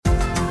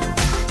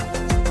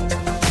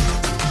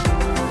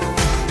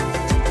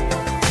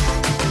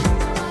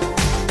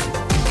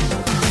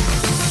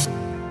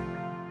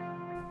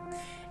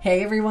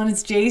Hey everyone,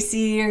 it's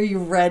JC. Are you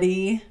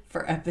ready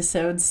for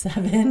episode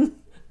 7?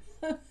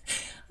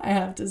 I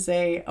have to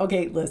say,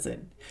 okay,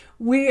 listen,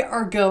 we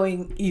are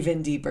going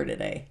even deeper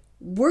today.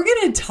 We're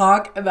going to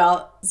talk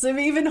about some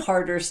even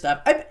harder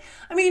stuff.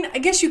 I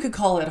guess you could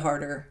call it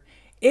harder.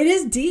 It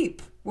is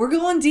deep. We're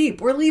going deep.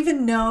 We're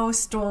leaving no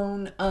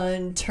stone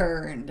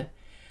unturned.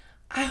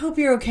 I hope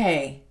you're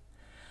okay.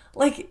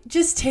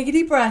 Just take a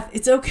deep breath.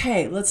 It's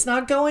okay. Let's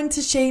not go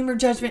into shame or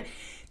judgment.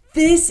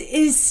 This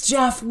is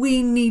stuff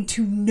we need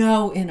to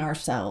know in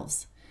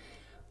ourselves.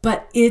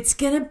 But it's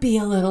going to be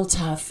a little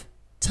tough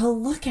to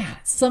look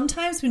at.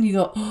 Sometimes when you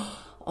go,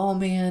 oh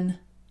man,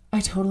 I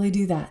totally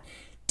do that.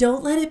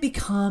 Don't let it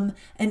become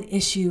an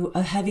issue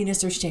of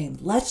heaviness or shame.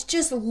 Let's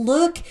just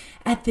look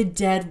at the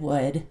dead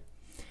wood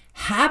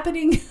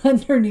happening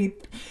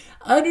underneath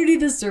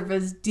the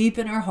surface, deep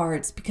in our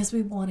hearts, because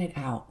we want it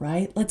out,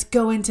 right? Let's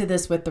go into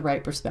this with the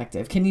right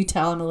perspective. Can you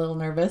tell I'm a little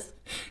nervous?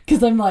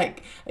 Because I'm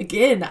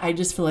again, I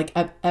just feel like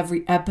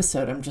every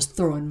episode I'm just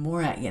throwing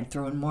more at you and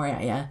throwing more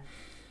at you.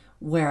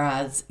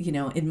 Whereas,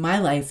 in my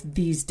life,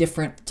 these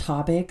different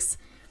topics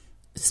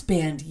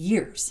spanned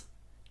years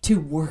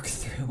to work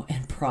through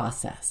and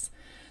process.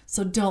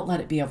 So don't let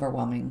it be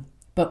overwhelming.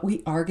 But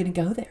we are going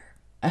to go there.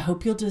 I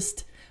hope you'll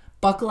just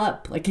buckle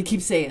up. Like I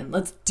keep saying,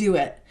 let's do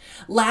it.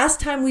 Last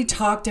time we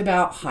talked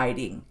about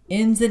hiding,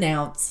 ins and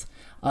outs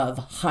of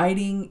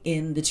hiding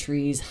in the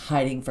trees,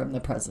 hiding from the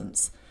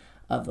presence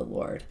of the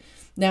Lord.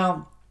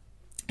 Now,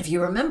 if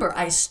you remember,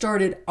 I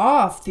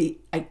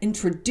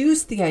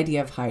introduced the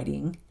idea of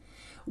hiding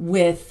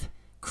with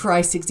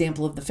Christ's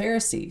example of the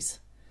Pharisees.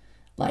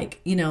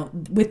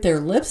 With their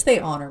lips, they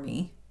honor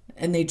me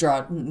and they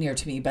draw near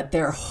to me, but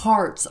their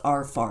hearts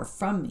are far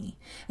from me.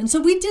 And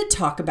so we did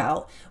talk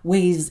about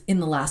ways in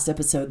the last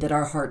episode that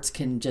our hearts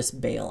can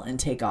just bail and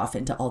take off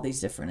into all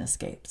these different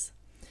escapes.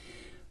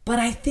 But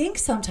I think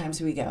sometimes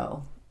we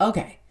go,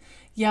 okay,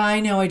 yeah, I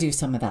know I do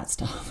some of that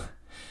stuff,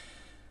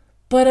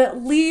 but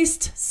at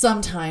least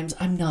sometimes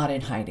I'm not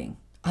in hiding.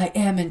 I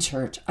am in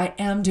church. I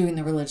am doing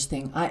the religious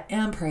thing. I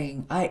am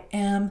praying.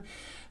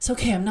 It's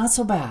okay. I'm not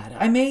so bad.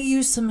 I may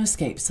use some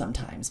escapes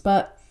sometimes,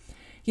 but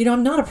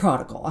I'm not a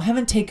prodigal. I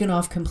haven't taken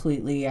off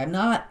completely. I'm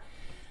not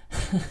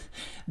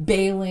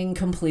bailing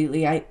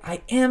completely.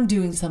 I am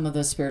doing some of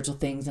those spiritual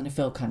things and I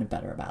feel kind of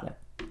better about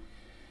it.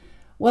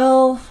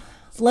 Well,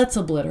 let's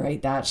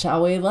obliterate that,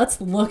 shall we?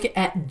 Let's look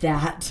at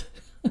that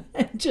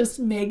and just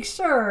make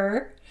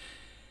sure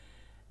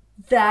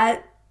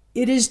that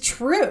it is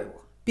true.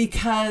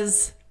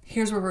 Because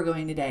here's where we're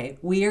going today.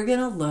 We are going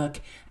to look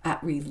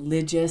at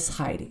religious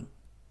hiding.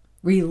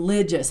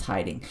 Religious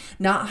hiding.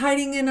 Not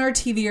hiding in our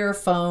TV or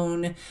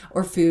phone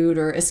or food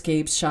or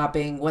escapes,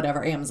 shopping,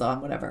 whatever,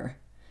 Amazon, whatever.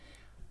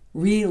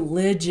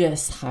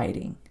 Religious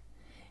hiding.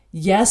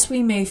 Yes,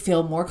 we may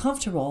feel more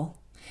comfortable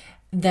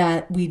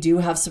that we do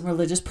have some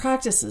religious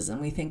practices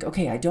and we think,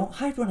 okay, I don't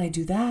hide when I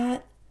do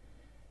that.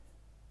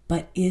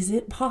 But is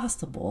it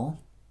possible,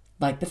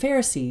 like the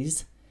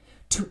Pharisees,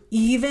 to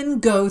even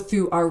go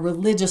through our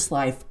religious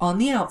life on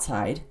the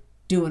outside,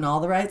 doing all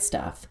the right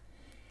stuff,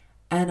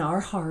 and our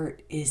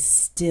heart is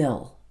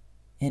still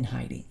in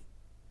hiding?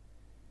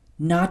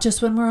 Not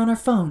just when we're on our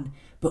phone,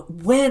 but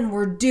when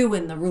we're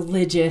doing the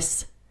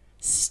religious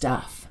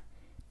stuff.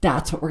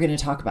 That's what we're going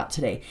to talk about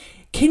today.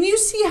 Can you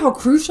see how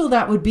crucial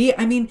that would be?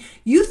 I mean,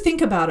 you think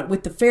about it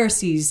with the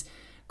Pharisees.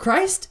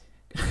 Christ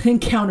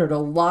encountered a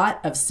lot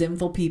of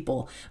sinful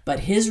people, but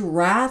his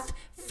wrath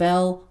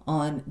fell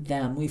on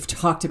them. We've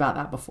talked about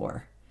that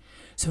before.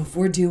 So if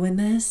we're doing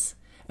this,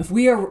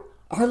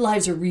 our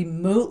lives are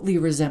remotely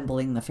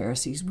resembling the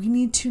Pharisees, we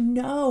need to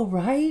know,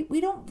 right?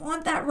 We don't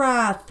want that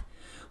wrath.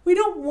 We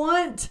don't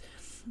want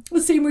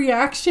the same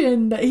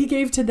reaction that he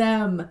gave to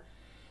them.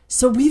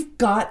 So we've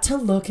got to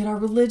look at our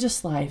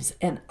religious lives.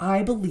 And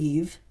I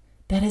believe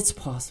that it's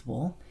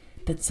possible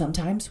that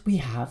sometimes we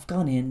have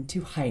gone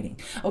into hiding.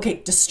 Okay,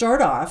 to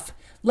start off,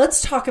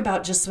 let's talk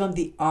about just some of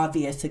the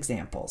obvious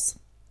examples.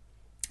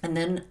 And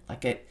then,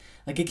 like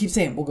I keep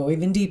saying, we'll go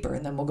even deeper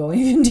and then we'll go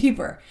even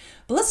deeper.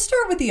 But let's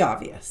start with the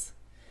obvious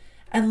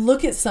and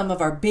look at some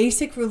of our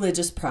basic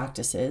religious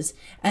practices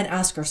and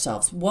ask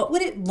ourselves, what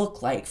would it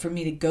look like for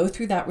me to go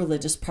through that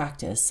religious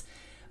practice,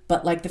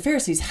 but like the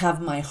Pharisees,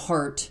 have my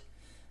heart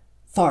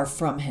far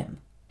from him,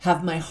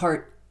 have my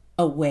heart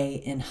away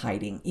in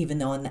hiding, even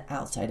though on the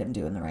outside I'm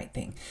doing the right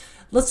thing?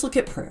 Let's look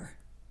at prayer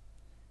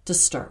to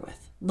start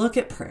with. Look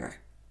at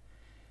prayer.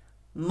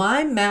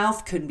 My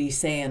mouth could be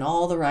saying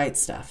all the right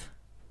stuff,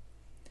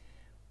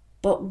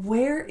 but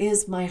where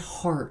is my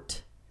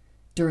heart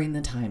during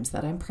the times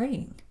that I'm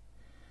praying?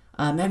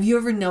 Have you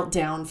ever knelt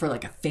down for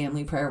like a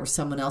family prayer where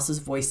someone else is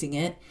voicing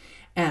it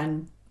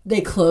and they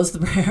close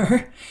the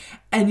prayer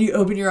and you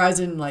open your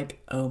eyes and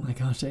like, oh my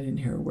gosh, I didn't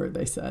hear a word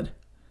they said.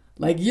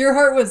 Like your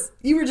heart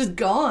you were just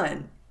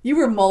gone. You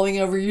were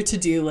mulling over your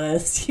to-do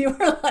list. You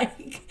were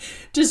like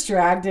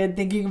distracted,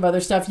 thinking of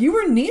other stuff. You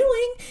were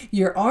kneeling.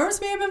 Your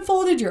arms may have been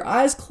folded, your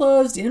eyes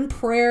closed in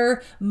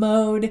prayer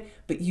mode,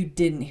 but you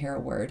didn't hear a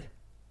word.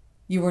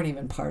 You weren't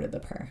even part of the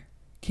prayer.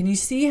 Can you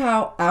see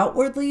how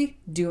outwardly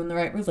doing the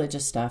right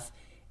religious stuff,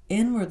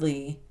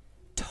 inwardly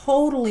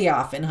totally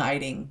off in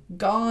hiding,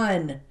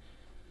 gone,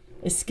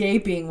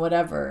 escaping,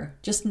 whatever,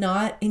 just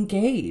not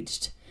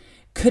engaged?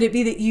 Could it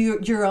be that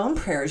your own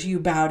prayers, you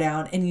bow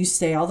down and you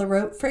say all the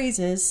rote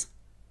phrases?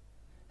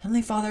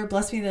 Heavenly Father,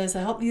 bless me this,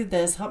 help me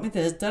this,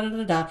 da da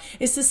da da.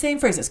 It's the same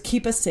phrases.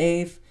 Keep us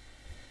safe.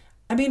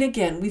 I mean,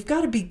 again, we've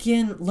got to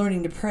begin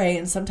learning to pray,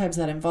 and sometimes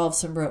that involves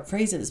some rote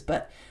phrases.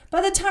 But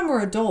by the time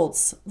we're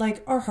adults,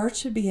 like, our heart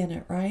should be in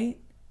it, right?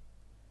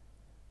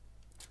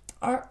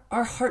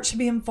 Our heart should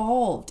be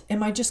involved.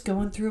 Am I just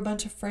going through a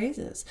bunch of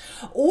phrases?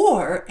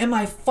 Or am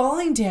I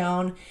falling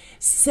down,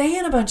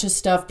 saying a bunch of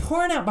stuff,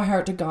 pouring out my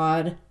heart to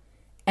God,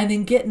 and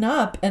then getting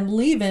up and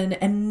leaving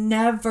and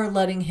never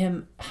letting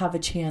him have a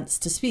chance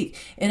to speak?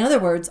 In other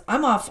words,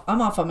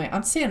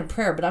 I'm saying a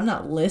prayer, but I'm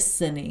not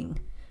listening.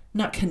 I'm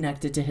not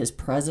connected to his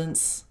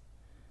presence.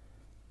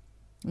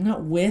 I'm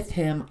not with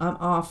him. I'm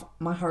off.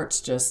 My heart's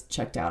just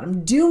checked out.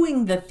 I'm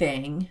doing the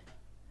thing,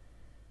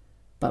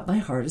 but my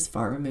heart is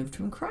far removed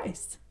from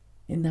Christ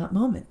in that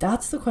moment.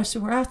 That's the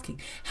question we're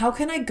asking. How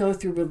can I go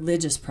through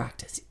religious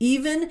practice,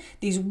 even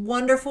these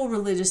wonderful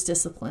religious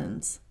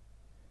disciplines,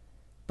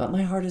 but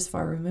my heart is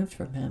far removed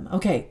from him?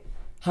 Okay,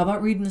 how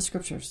about reading the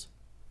scriptures?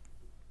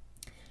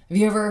 Have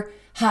you ever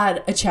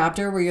had a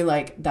chapter where you're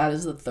like, that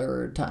is the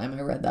third time I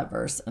read that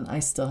verse and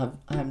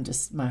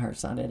my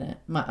heart's not in it.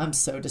 I'm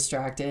so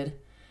distracted.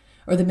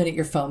 Or the minute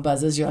your phone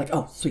buzzes, you're like,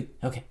 oh, sweet,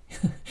 okay.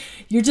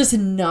 You're just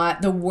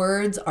not, the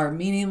words are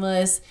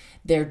meaningless.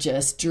 They're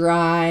just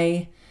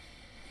dry.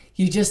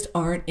 You just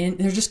aren't in,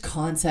 they're just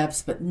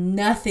concepts, but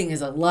nothing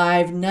is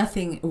alive,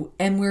 nothing.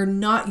 And we're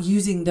not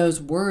using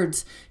those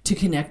words to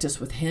connect us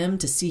with him,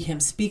 to see him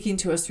speaking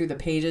to us through the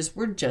pages.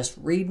 We're just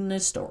reading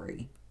a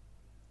story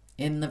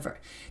in the verse,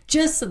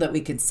 just so that we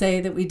can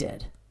say that we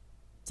did.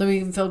 So we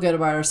can feel good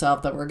about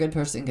ourselves, that we're a good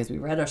person because we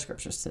read our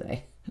scriptures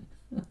today.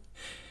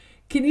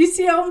 Can you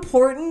see how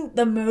important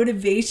the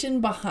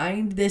motivation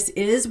behind this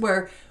is,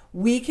 where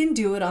we can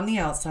do it on the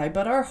outside,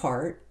 but our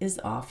heart is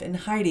off in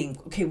hiding?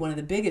 Okay, one of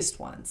the biggest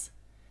ones,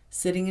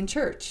 sitting in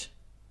church.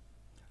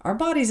 Our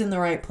body's in the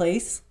right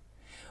place.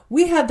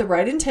 We had the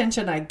right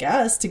intention, I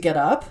guess, to get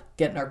up,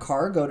 get in our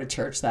car, go to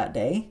church that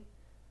day.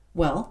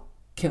 Well,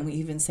 can we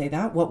even say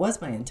that? What was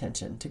my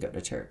intention to go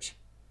to church?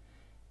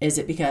 Is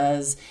it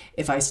because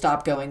if I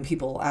stop going,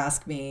 people will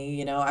ask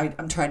me,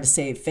 I'm trying to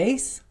save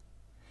face?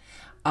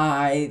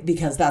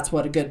 Because that's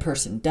what a good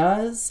person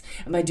does?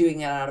 Am I doing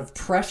it out of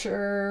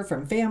pressure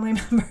from family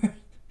members?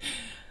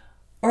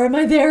 Or am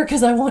I there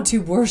because I want to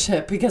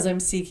worship, because I'm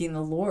seeking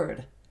the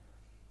Lord?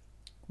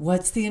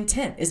 What's the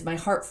intent? Is my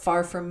heart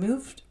far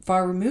removed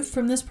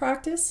from this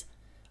practice?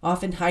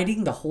 Often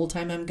hiding the whole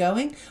time I'm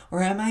going?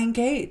 Or am I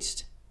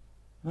engaged?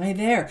 Am I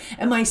there?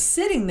 Am I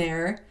sitting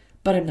there,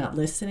 but I'm not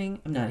listening?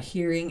 I'm not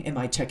hearing? Am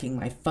I checking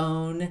my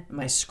phone? Am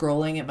I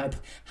scrolling?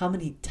 How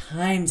many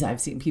times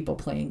I've seen people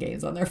playing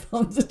games on their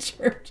phones at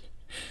church?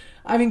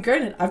 I mean,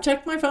 granted, I've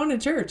checked my phone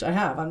at church. I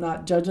have. I'm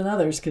not judging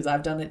others because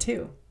I've done it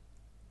too.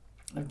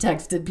 I've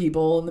texted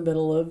people in the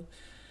middle of...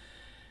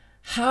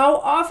 How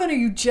often are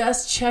you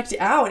just checked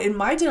out? In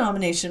my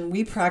denomination,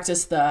 we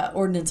practice the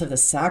ordinance of the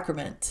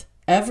sacrament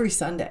every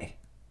Sunday.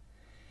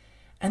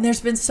 And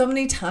there's been so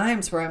many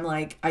times where I'm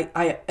like,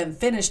 I am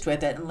finished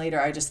with it, and later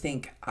I just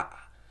think,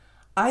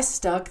 I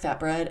stuck that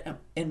bread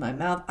in my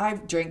mouth. I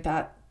drank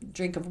that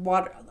drink of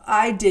water.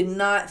 I did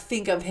not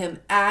think of him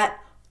at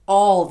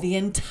all the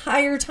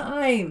entire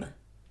time.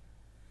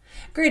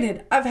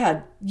 Granted, I've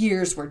had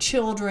years where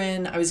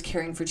I was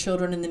caring for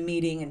children in the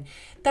meeting, and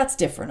that's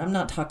different. I'm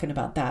not talking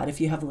about that. If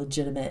you have a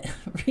legitimate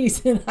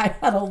reason, I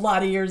had a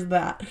lot of years of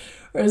that,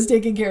 where I was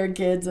taking care of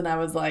kids and I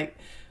was like,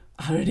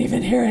 I don't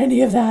even hear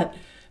any of that.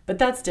 But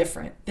that's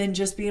different than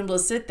just being able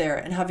to sit there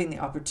and having the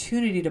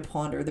opportunity to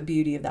ponder the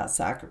beauty of that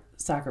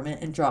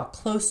sacrament and draw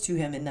close to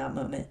him in that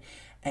moment.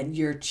 And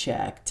you're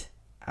checked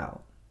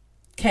out.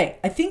 Okay,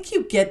 I think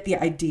you get the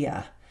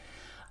idea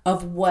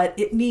of what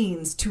it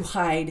means to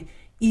hide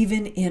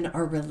even in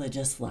our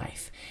religious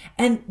life.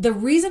 And the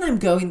reason I'm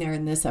going there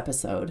in this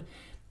episode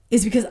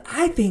is because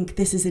I think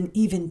this is an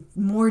even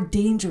more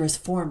dangerous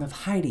form of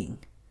hiding.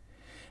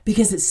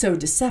 Because it's so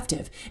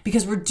deceptive.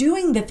 Because we're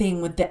doing the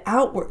thing with the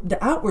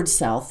outward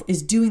self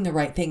is doing the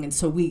right thing. And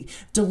so we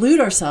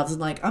delude ourselves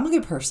and like, I'm a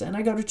good person.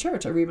 I go to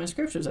church. I read my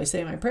scriptures. I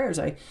say my prayers.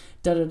 I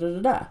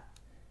da-da-da-da-da.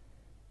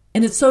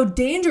 And it's so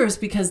dangerous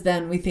because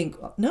then we think,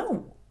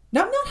 no,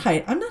 I'm not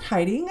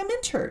hiding. I'm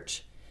in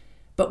church.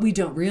 But we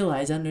don't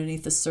realize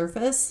underneath the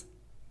surface,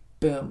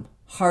 boom,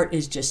 heart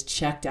is just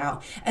checked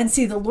out. And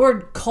see, the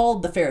Lord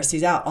called the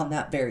Pharisees out on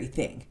that very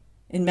thing.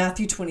 In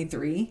Matthew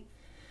 23,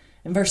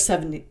 in verse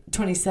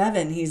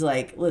 27, he's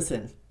like,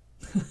 listen,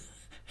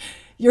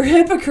 you're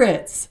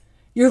hypocrites.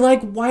 You're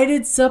like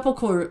whited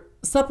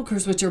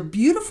sepulchres, which are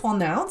beautiful on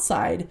the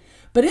outside,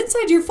 but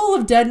inside you're full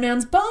of dead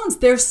man's bones.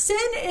 There's sin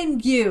in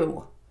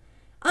you,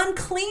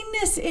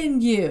 uncleanness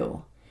in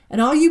you. And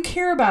all you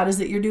care about is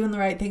that you're doing the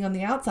right thing on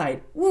the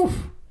outside.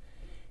 Oof.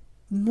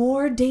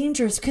 More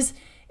dangerous, because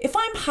If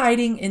I'm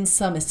hiding in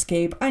some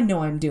escape, I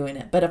know I'm doing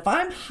it. But if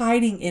I'm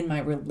hiding in my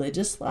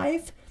religious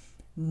life,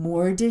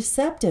 more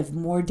deceptive,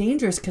 more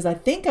dangerous, because I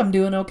think I'm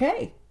doing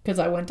okay because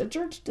I went to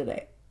church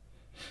today.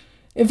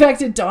 In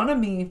fact, it dawned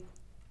on me,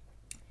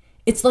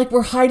 it's like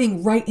we're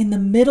hiding right in the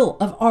middle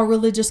of our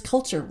religious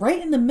culture,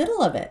 right in the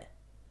middle of it.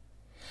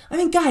 I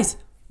mean, guys,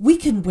 we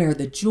can wear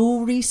the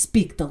jewelry,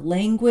 speak the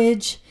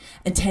language,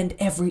 attend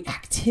every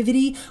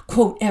activity,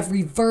 quote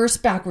every verse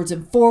backwards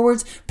and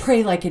forwards,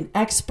 pray like an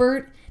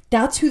expert.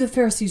 That's who the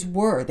Pharisees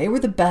were. They were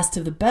the best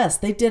of the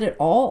best. They did it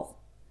all.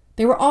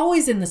 They were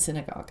always in the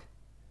synagogue.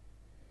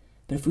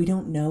 But if we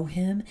don't know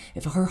him,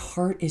 if our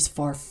heart is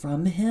far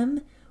from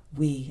him,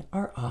 we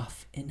are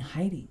off in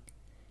hiding.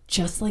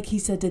 Just like he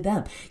said to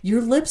them,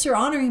 your lips are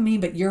honoring me,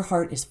 but your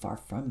heart is far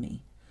from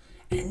me.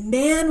 And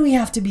man, we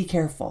have to be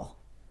careful.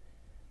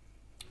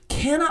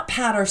 Cannot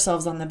pat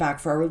ourselves on the back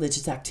for our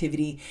religious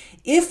activity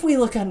if we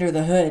look under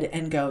the hood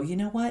and go, you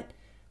know what?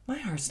 My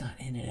heart's not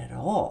in it at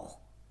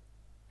all.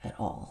 At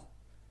all.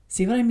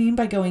 See what I mean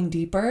by going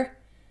deeper?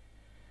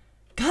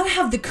 Gotta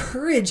have the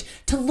courage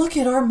to look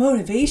at our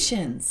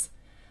motivations.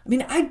 I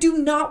mean, I do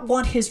not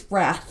want his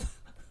wrath.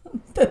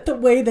 That the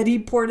way that he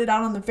poured it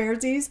out on the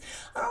Pharisees.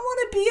 I don't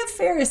want to be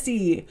a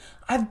Pharisee.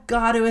 I've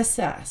got to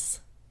assess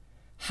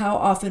how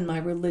often my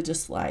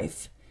religious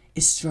life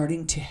is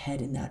starting to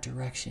head in that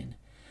direction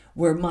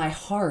where my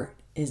heart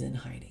is in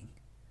hiding.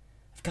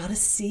 I've got to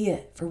see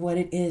it for what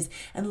it is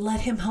and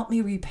let him help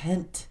me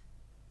repent.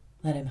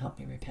 Let him help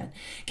me repent.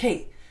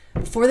 Okay,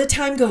 before the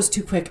time goes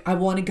too quick, I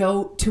want to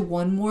go to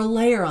one more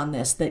layer on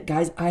this that,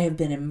 guys, I have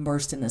been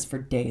immersed in this for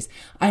days.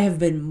 I have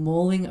been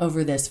mulling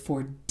over this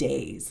for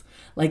days,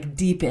 like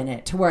deep in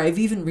it, to where I've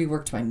even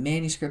reworked my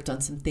manuscript on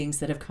some things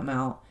that have come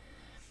out.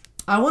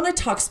 I want to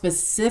talk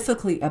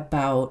specifically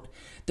about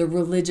the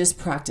religious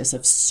practice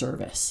of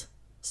service,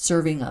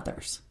 serving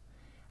others,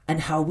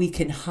 and how we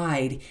can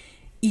hide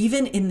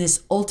even in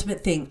this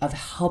ultimate thing of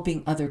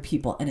helping other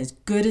people. And as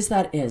good as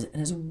that is,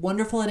 and as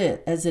wonderful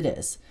as it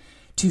is,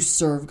 to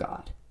serve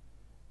God.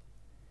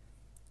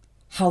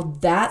 How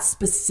that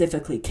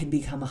specifically can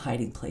become a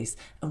hiding place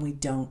and we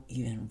don't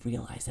even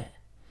realize it.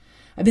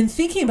 I've been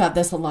thinking about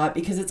this a lot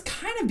because it's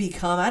kind of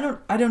become,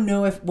 I don't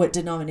know what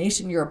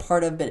denomination you're a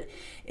part of, but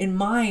in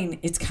mine,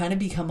 it's kind of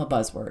become a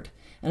buzzword.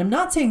 And I'm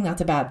not saying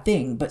that's a bad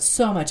thing, but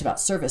so much about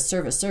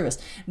service,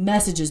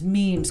 messages,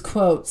 memes,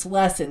 quotes,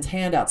 lessons,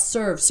 handouts,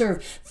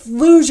 serve,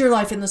 lose your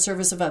life in the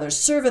service of others,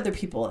 serve other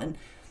people. And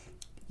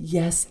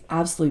yes,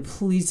 absolutely,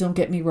 please don't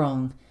get me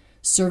wrong.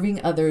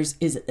 Serving others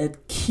is a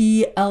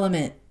key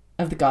element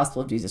of the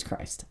gospel of Jesus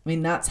Christ. I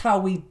mean, that's how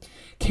we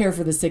care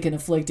for the sick and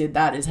afflicted.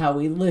 That is how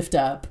we lift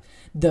up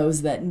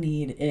those that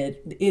need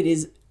it. It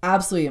is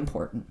absolutely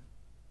important.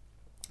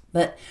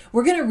 But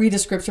we're going to read a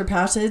scripture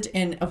passage,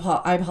 and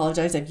I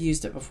apologize, I've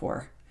used it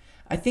before.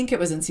 I think it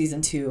was in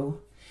season 2.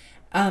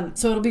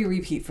 So it'll be a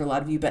repeat for a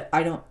lot of you, but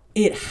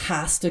it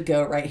has to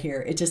go right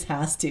here. It just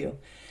has to.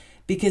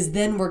 Because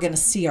then we're going to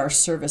see our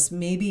service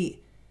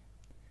Maybe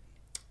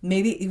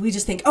we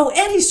just think,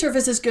 any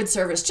service is good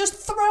service. Just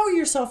throw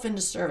yourself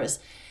into service.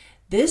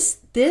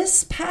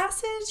 This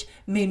passage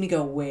made me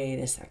go, wait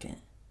a second.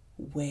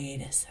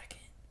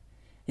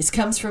 This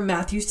comes from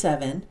Matthew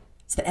 7.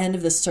 It's the end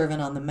of the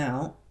Sermon on the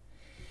Mount.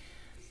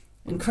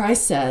 And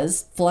Christ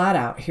says, flat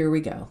out, here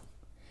we go.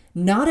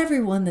 Not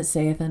everyone that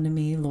saith unto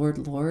me,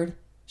 Lord, Lord,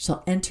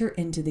 shall enter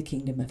into the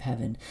kingdom of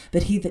heaven,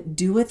 but he that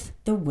doeth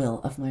the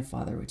will of my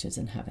Father which is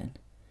in heaven.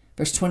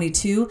 Verse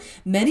 22,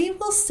 many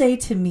will say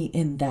to me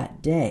in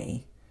that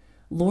day,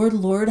 Lord,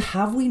 Lord,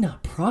 have we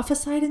not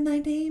prophesied in thy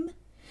name?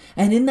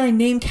 And in thy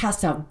name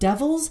cast out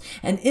devils,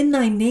 and in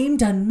thy name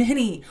done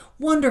many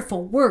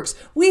wonderful works.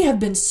 We have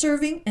been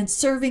serving and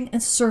serving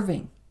and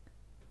serving.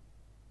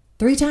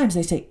 3 times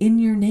they say, in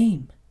your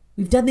name.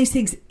 We've done these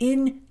things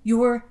in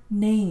your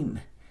name.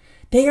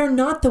 They are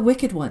not the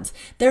wicked ones.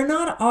 They're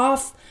not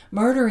off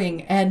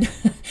murdering and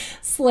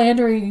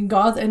slandering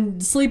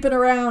and sleeping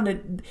around.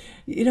 And,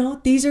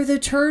 these are the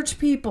church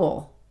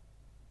people.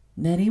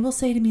 Many will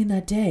say to me in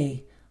that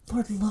day,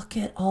 Lord, look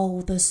at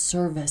all the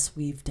service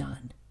we've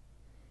done.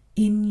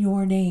 In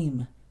your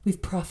name,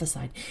 we've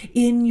prophesied.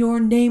 In your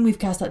name, we've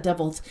cast out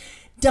devils,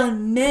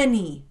 done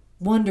many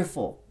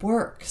wonderful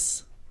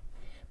works.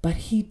 But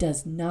he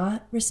does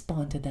not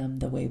respond to them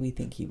the way we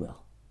think he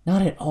will.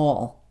 Not at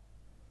all.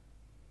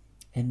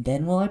 And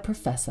then will I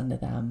profess unto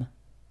them,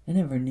 I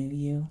never knew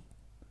you.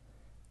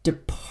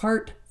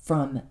 Depart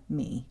from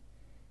me,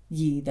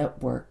 ye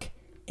that work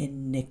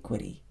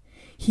iniquity.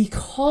 He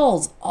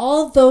calls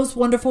all those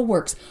wonderful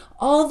works,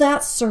 all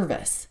that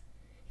service,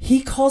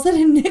 he calls it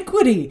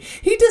iniquity.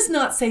 He does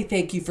not say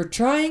thank you for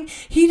trying.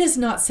 He does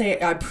not say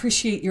I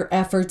appreciate your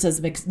efforts,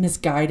 as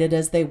misguided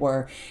as they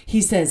were. He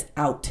says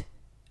out,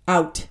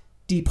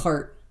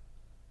 depart.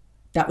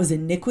 That was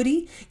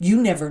iniquity.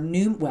 You never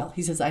knew. Well,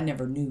 he says I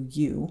never knew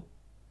you,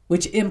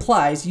 which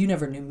implies you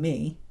never knew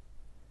me.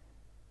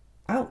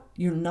 Out.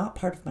 You're not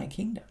part of my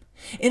kingdom.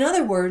 In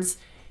other words,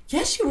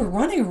 yes, you were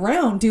running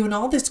around doing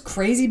all this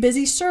crazy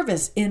busy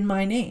service in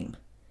my name,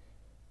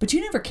 But you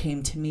never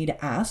came to me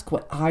to ask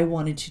what I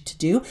wanted you to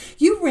do.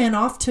 You ran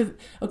off to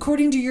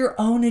according to your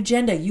own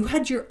agenda. You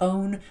had your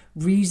own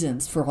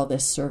reasons for all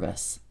this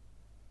service.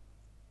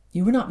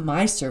 You were not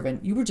my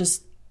servant. You were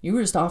just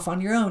off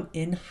on your own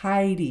in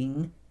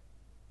hiding,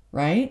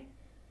 right?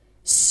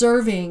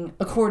 Serving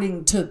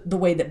according to the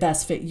way that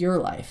best fit your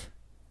life.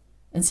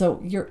 And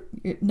so you're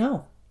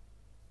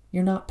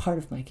not part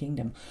of my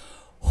kingdom.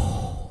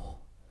 Oh,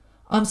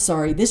 I'm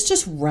sorry. This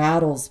just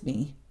rattles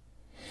me.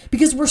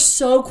 Because we're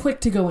so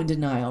quick to go in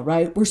denial,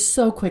 right? We're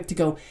so quick to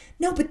go,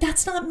 no, but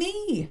that's not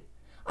me.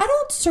 I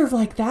don't serve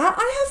like that.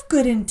 I have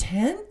good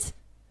intent.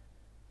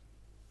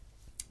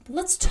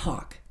 Let's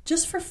talk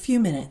just for a few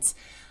minutes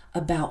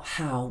about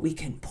how we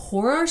can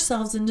pour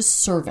ourselves into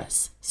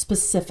service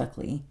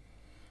specifically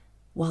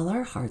while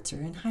our hearts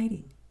are in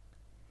hiding,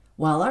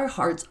 while our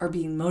hearts are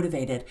being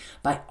motivated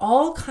by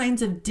all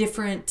kinds of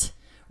different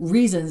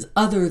reasons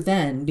other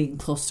than being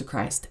close to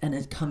Christ and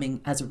it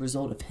coming as a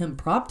result of him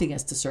prompting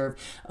us to serve.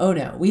 Oh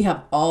no, we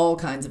have all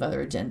kinds of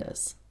other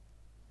agendas.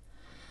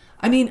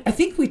 I mean, I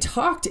think we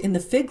talked in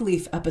the fig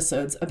leaf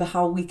episodes about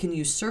how we can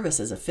use service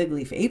as a fig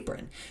leaf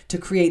apron to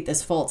create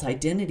this false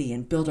identity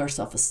and build our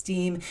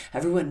self-esteem.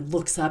 Everyone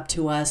looks up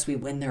to us. We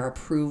win their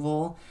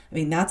approval. I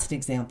mean, that's an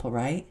example,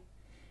 right?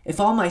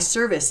 If all my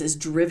service is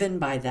driven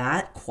by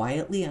that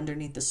quietly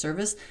underneath the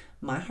service,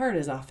 my heart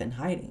is often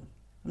hiding.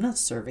 I'm not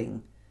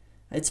serving.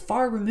 It's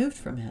far removed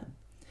from him.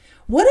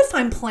 What if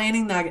I'm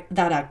planning that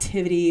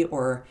activity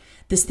or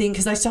this thing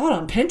because I saw it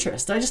on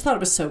Pinterest. I just thought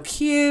it was so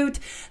cute.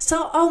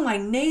 So, my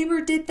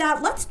neighbor did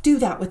that. Let's do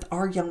that with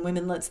our young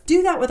women. Let's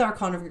do that with our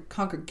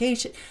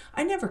congregation.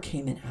 I never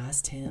came and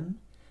asked him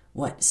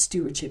what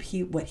stewardship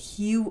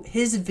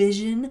his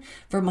vision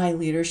for my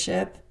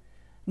leadership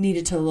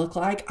needed to look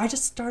like. I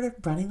just started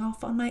running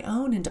off on my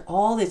own into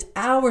all these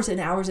hours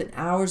and hours and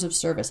hours of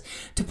service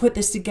to put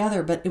this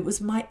together. But it was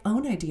my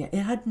own idea.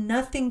 It had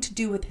nothing to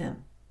do with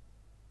him.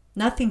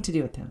 Nothing to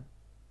do with him.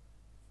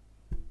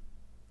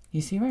 You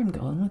see where I'm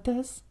going with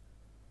this?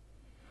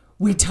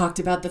 We talked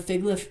about the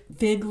fig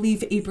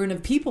leaf apron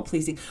of people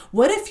pleasing.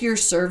 What if you're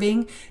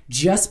serving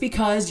just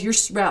because you're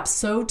wrapped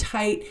so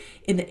tight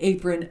in the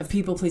apron of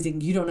people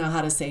pleasing, you don't know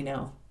how to say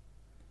no?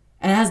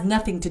 And it has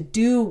nothing to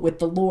do with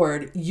the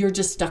Lord. You're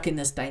just stuck in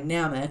this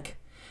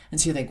dynamic. And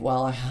so you think,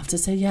 well, I have to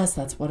say yes.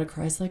 That's what a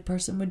Christ-like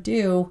person would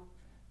do.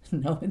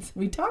 No,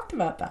 we talked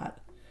about that.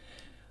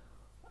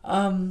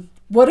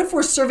 What if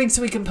we're serving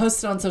so we can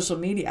post it on social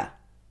media?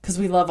 Because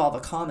we love all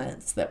the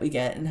comments that we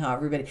get and how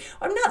everybody...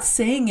 I'm not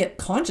saying it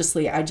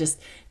consciously. I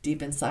just,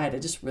 deep inside, I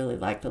just really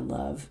like the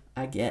love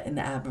I get and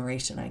the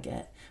admiration I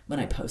get when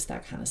I post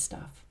that kind of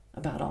stuff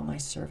about all my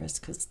service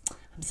because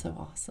I'm so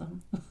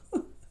awesome.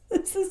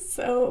 This is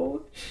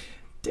so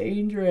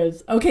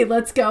dangerous. Okay,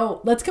 let's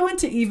go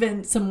into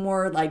even some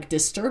more like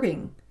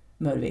disturbing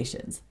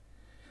motivations.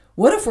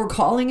 What if we're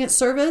calling it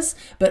service,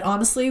 but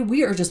honestly,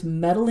 we are just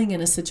meddling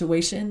in a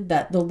situation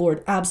that the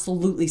Lord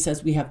absolutely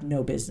says we have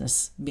no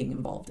business being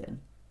involved in,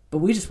 but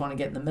we just want to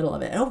get in the middle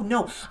of it. Oh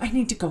no, I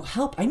need to go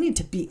help. I need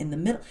to be in the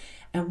middle.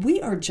 And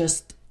we are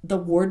just the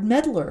ward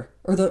meddler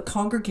or the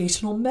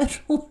congregational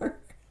meddler.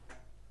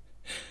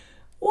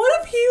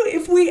 What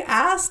if we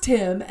asked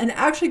him and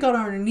actually got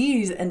on our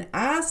knees and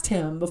asked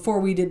him before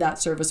we did that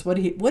service, what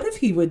if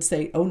he would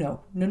say, oh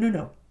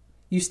no,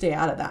 you stay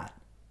out of that.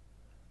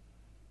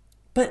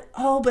 But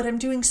I'm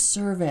doing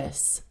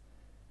service.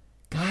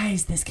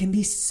 Guys, this can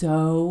be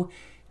so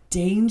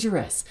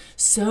dangerous,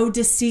 so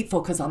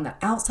deceitful, because on the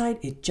outside,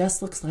 it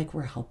just looks like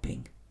we're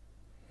helping.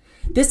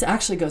 This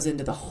actually goes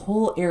into the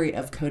whole area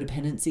of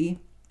codependency.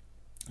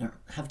 I don't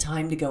have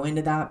time to go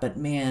into that, but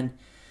man,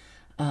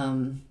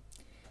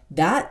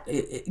 that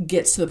it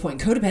gets to the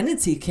point.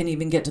 Codependency can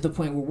even get to the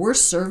point where we're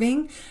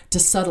serving to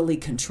subtly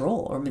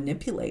control or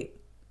manipulate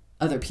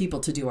other people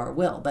to do our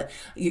will. But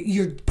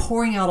you're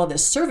pouring out all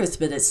this service,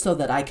 but it's so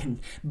that I can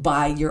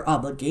buy your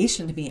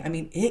obligation to me. I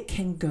mean, it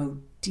can go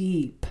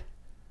deep.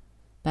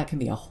 That can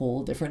be a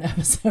whole different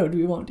episode.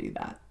 We won't do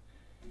that.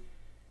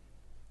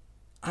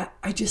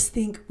 I just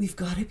think we've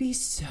got to be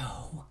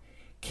so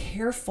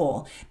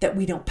careful that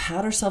we don't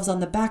pat ourselves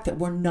on the back, that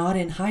we're not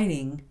in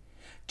hiding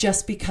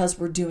just because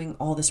we're doing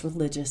all this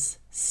religious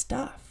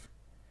stuff.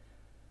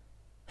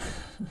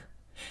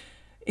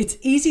 It's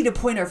easy to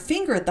point our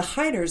finger at the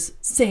hiders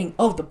saying,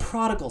 the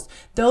prodigals,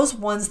 those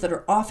ones that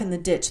are off in the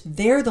ditch,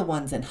 they're the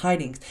ones in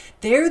hiding.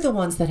 They're the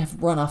ones that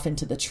have run off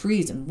into the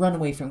trees and run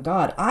away from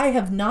God. I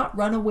have not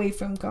run away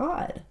from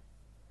God.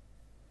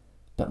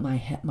 But my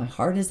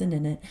heart isn't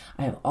in it.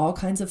 I have all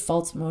kinds of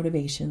false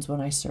motivations when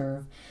I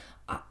serve.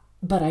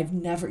 But I've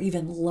never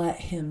even let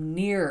him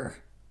near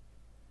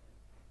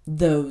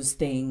those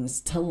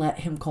things to let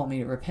him call me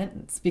to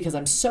repentance because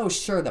I'm so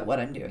sure that what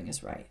I'm doing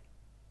is right.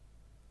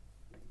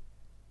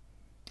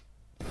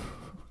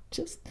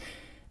 Just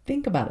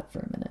think about it for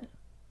a minute.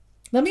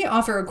 Let me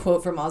offer a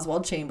quote from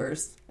Oswald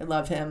Chambers. I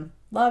love him.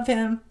 Love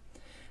him.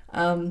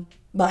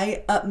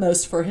 My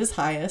utmost for his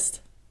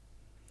highest.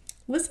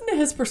 Listen to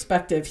his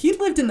perspective. He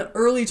lived in the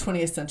early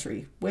 20th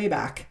century, way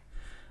back.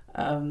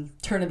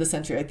 Turn of the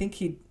century. I think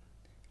he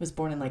was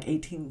born in like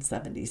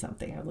 1870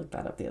 something. I looked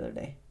that up the other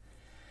day.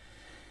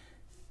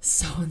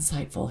 So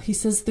insightful. He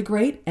says, the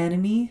great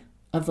enemy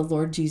of the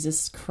Lord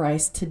Jesus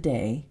Christ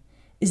today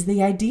is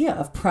the idea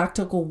of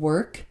practical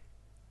work,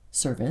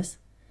 service,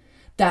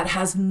 that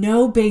has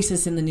no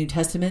basis in the New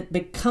Testament,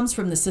 but comes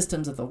from the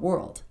systems of the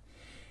world.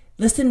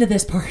 Listen to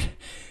this part.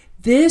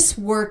 This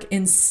work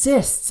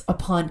insists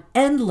upon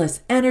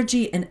endless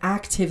energy and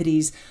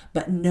activities,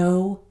 but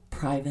no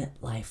private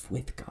life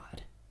with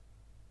God.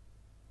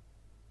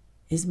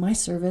 Is my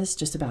service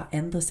just about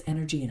endless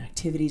energy and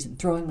activities and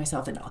throwing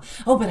myself in?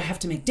 Oh, but I have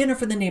to make dinner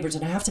for the neighbors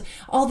and I have to,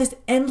 all this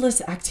endless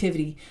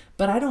activity,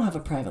 but I don't have a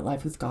private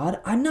life with God.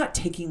 I'm not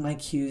taking my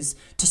cues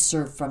to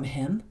serve from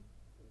Him.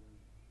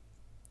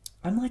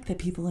 I'm like the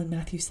people in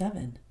Matthew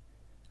 7.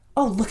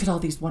 Oh, look at all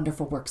these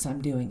wonderful works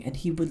I'm doing. And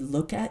He would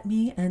look at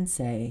me and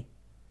say,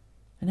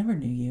 I never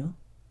knew you.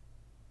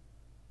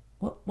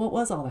 What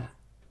was all that?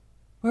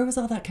 Where was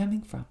all that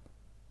coming from?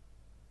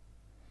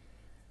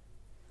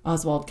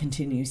 Oswald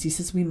continues. He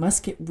says, we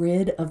must get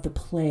rid of the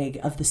plague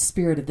of the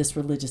spirit of this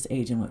religious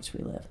age in which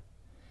we live.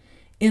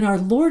 In our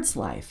Lord's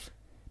life,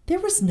 there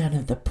was none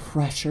of the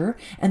pressure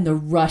and the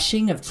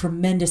rushing of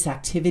tremendous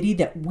activity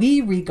that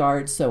we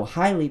regard so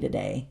highly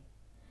today.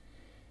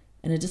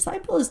 And a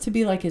disciple is to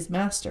be like his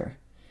master.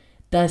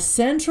 The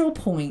central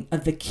point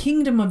of the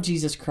kingdom of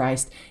Jesus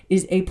Christ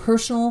is a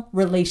personal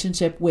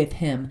relationship with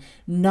Him,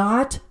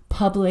 not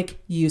public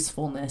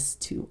usefulness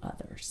to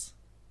others.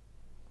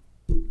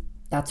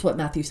 That's what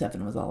Matthew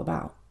 7 was all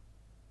about.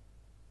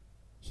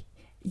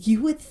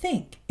 You would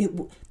think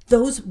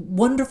those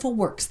wonderful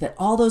works that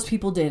all those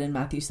people did in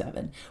Matthew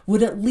 7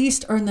 would at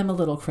least earn them a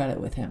little credit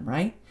with Him,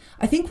 right?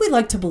 I think we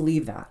like to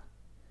believe that.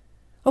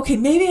 Okay,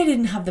 maybe I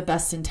didn't have the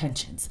best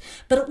intentions,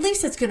 but at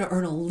least it's going to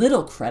earn a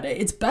little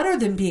credit. It's better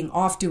than being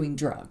off doing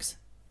drugs.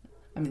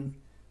 I mean,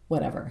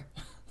 whatever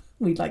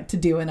we'd like to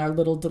do in our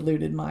little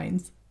deluded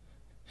minds.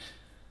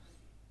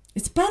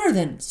 It's better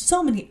than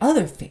so many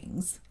other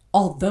things.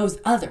 All those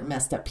other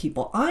messed up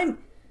people.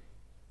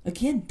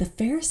 Again, the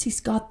Pharisees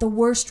got the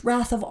worst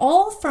wrath of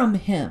all from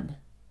Him.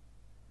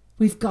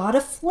 We've got to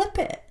flip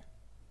it.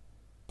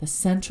 The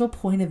central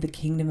point of the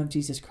kingdom of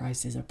Jesus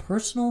Christ is a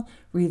personal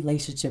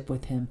relationship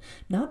with Him,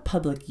 not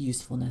public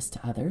usefulness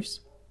to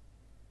others.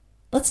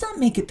 Let's not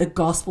make it the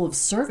gospel of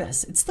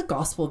service. It's the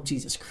gospel of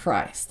Jesus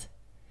Christ.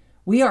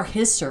 We are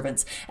His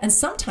servants. And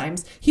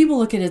sometimes He will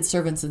look at His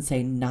servants and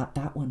say, not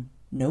that one.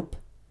 Nope.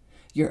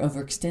 You're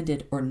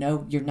overextended, or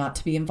no, you're not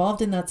to be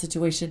involved in that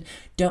situation.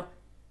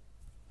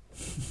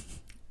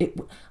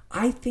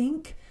 I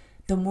think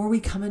the more we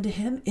come into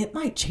Him, it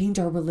might change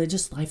our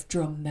religious life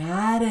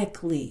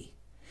dramatically.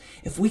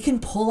 If we can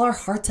pull our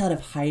hearts out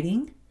of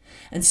hiding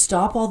and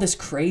stop all this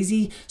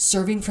crazy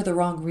serving for the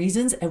wrong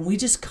reasons, and we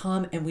just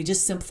come and we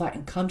just simplify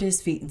and come to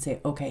His feet and say,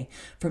 okay,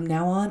 from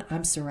now on,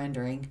 I'm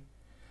surrendering.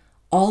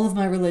 All of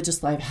my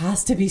religious life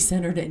has to be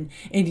centered in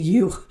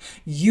you.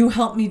 You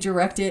help me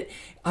direct it.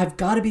 I've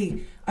got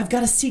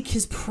to seek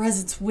His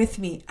presence with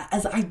me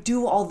as I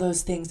do all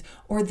those things,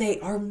 or they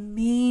are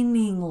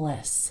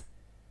meaningless.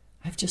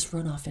 I've just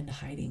run off into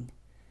hiding,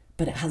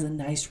 but it has a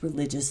nice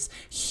religious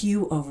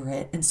hue over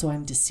it. And so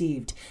I'm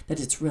deceived that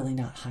it's really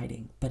not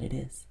hiding, but it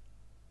is.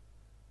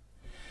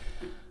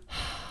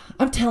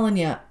 I'm telling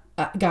you,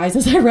 guys,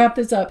 as I wrap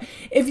this up,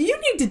 if you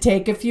need to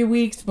take a few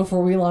weeks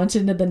before we launch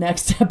into the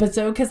next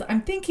episode, because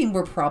I'm thinking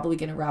we're probably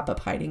going to wrap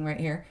up hiding right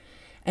here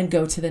and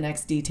go to the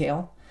next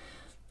detail.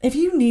 If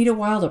you need a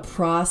while to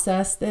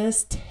process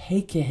this,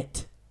 take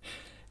it.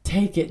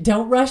 Take it.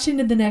 Don't rush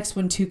into the next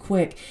one too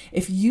quick.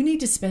 If you need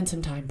to spend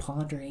some time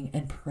pondering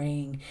and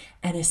praying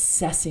and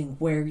assessing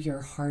where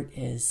your heart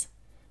is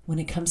when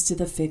it comes to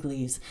the fig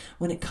leaves,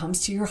 when it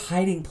comes to your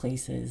hiding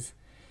places,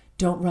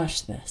 don't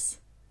rush this.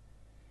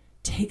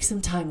 Take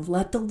some time.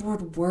 Let the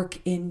Lord work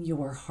in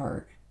your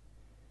heart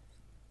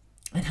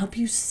and help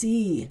you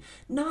see,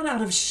 not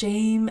out of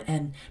shame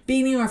and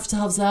beating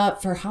ourselves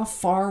up for how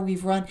far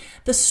we've run.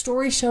 The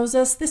story shows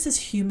us this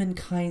is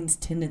humankind's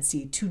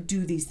tendency to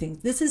do these things.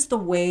 This is the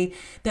way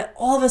that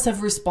all of us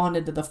have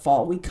responded to the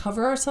fall. We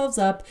cover ourselves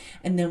up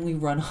and then we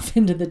run off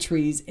into the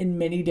trees in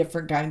many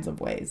different kinds of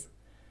ways.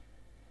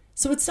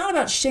 So it's not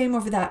about shame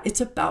over that.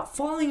 It's about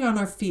falling on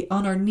our feet,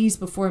 on our knees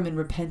before Him in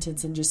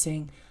repentance and just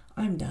saying,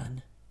 I'm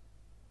done.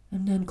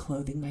 I'm done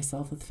clothing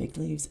myself with fig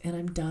leaves, and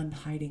I'm done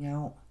hiding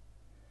out.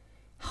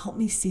 Help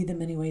me see the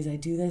many ways I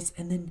do this,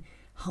 and then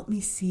help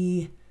me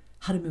see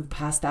how to move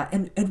past that.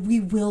 And we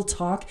will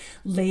talk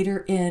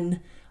later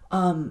in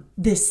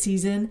this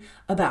season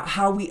about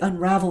how we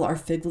unravel our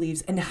fig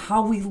leaves and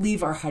how we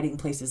leave our hiding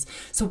places.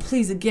 So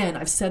please, again,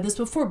 I've said this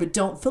before, but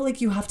don't feel like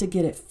you have to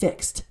get it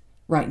fixed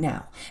right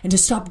now and to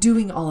stop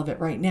doing all of it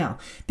right now.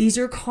 These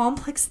are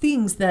complex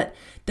things that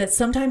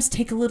sometimes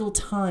take a little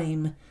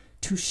time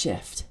to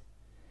shift.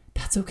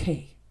 That's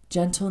okay.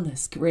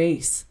 Gentleness,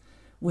 grace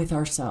with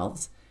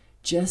ourselves.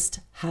 Just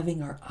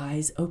having our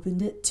eyes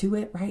opened to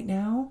it right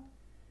now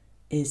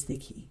is the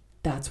key.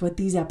 That's what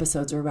these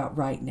episodes are about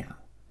right now.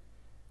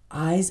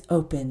 Eyes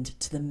opened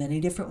to the many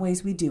different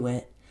ways we do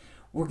it.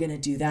 We're going to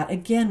do that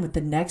again with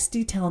the next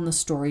detail in the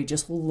story.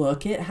 Just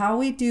look at how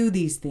we do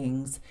these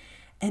things.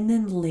 And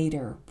then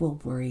later we'll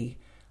worry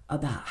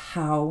about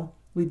how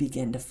we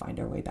begin to find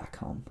our way back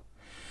home.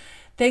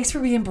 Thanks for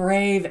being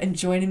brave and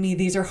joining me.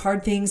 These are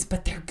hard things,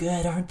 but they're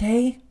good, aren't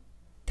they?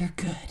 They're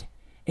good.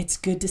 It's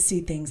good to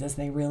see things as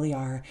they really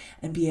are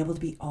and be able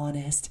to be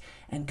honest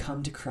and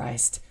come to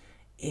Christ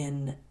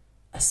in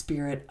a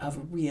spirit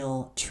of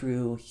real,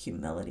 true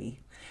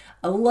humility.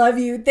 I love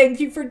you. Thank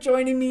you for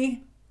joining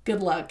me.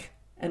 Good luck,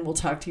 and we'll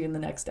talk to you in the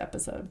next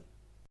episode.